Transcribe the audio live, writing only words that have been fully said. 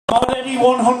Already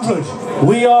 100.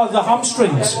 We are the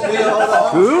Hamstrings.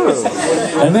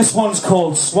 And this one's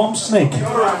called Swamp Snake.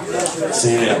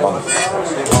 See you later, man.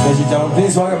 Ladies and gentlemen,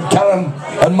 please welcome Callum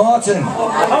and Martin.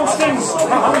 Hamstrings.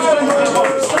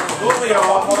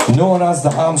 Known as the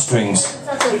Hamstrings.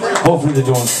 Hopefully they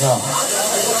don't snap.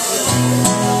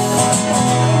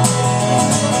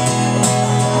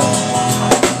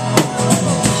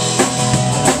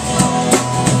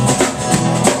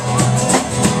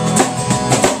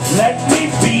 Let me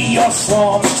be your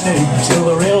swamp snake till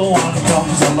the real one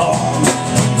comes along.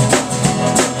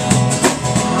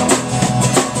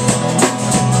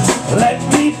 Let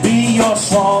me be your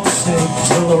swamp snake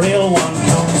till the real one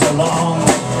comes along.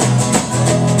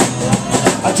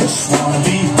 I just wanna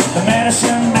be the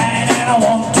medicine man and I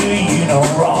won't do you no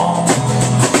wrong.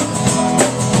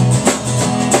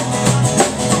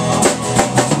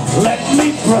 Let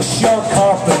me brush your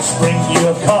carpets, bring you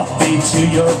a coffee to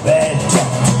your bed.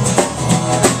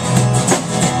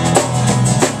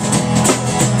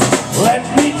 Let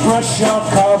me brush your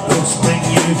carpets, bring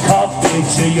you coffee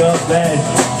to your bed.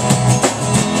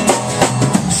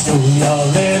 Stow your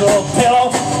little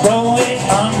pillow, throw it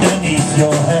underneath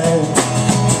your head.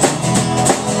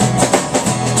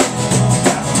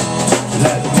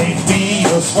 Let me be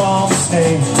your swamp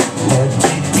snake. Let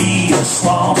me be your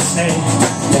swamp snake.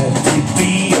 Let me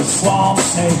be your swamp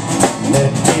snake.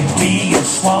 Let me be your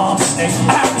swamp snake.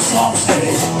 I'm a swamp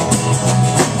snake.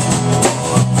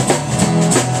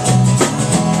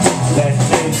 Let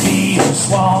me be a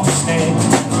swamp snake.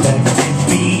 Let me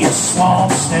be a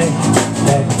swamp snake.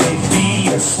 Let me be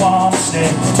a swamp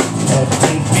snake. Let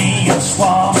me be a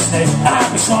swamp snake.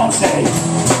 I'm a swamp snake.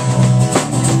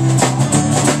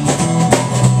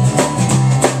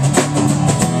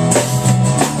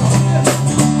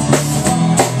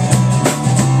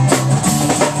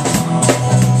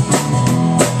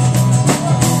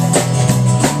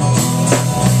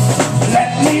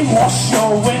 Let me wash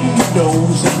your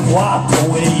windows and wipe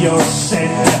away your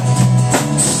sin.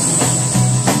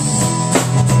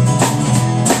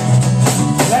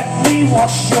 Let me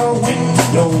wash your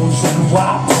windows and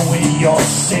wipe away your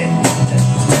sin.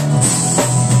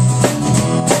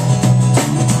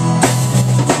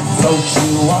 Float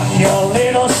you on your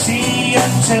little sea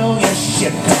until your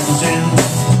ship comes in.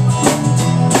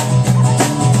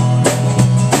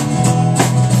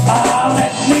 Ah,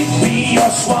 let me be your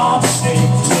swamp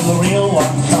snake till the real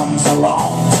one comes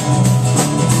along.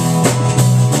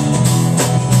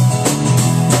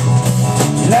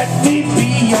 Let me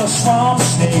be your swamp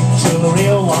snake till the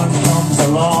real one comes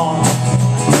along.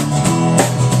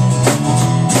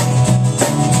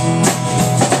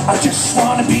 I just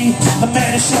wanna be the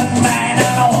medicine man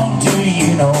and I won't do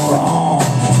you no wrong.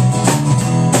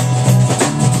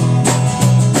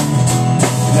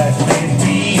 Let me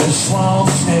be your swamp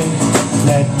snake.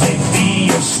 Let me be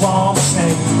your swamp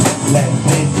snake. Let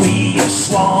me be your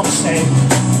swamp snake.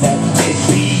 Let me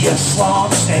be your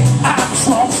swamp snake. I'm a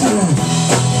swamp snake.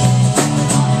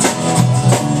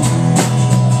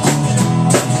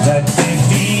 Let me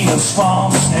be your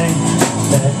swamp snake.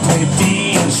 Let me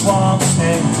be your swamp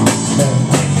snake. Let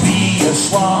me be your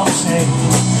swamp snake.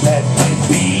 Let me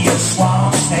be your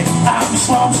swamp snake. I'm a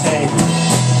swamp snake.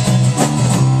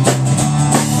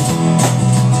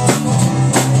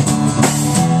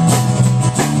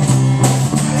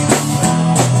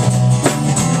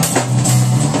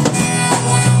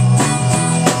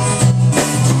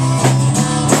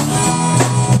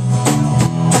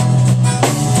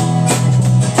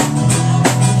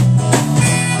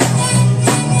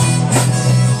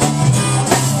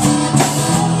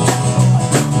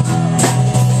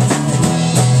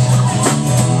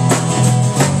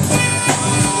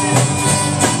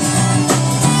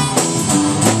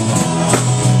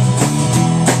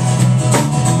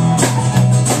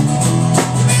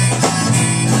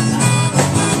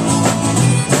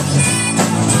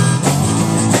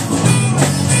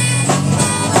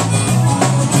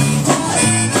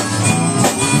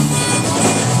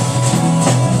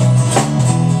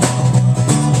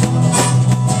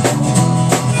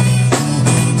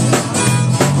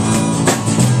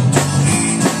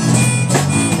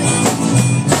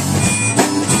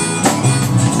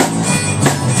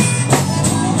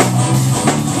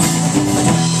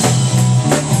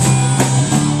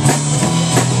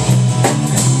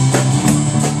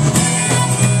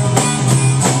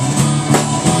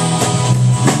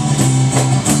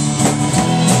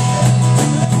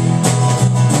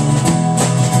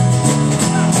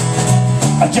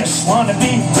 I just wanna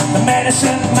be the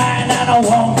medicine man and I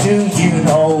won't do you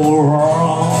no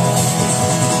wrong.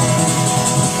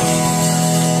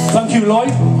 Thank you,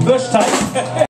 Lloyd. First time.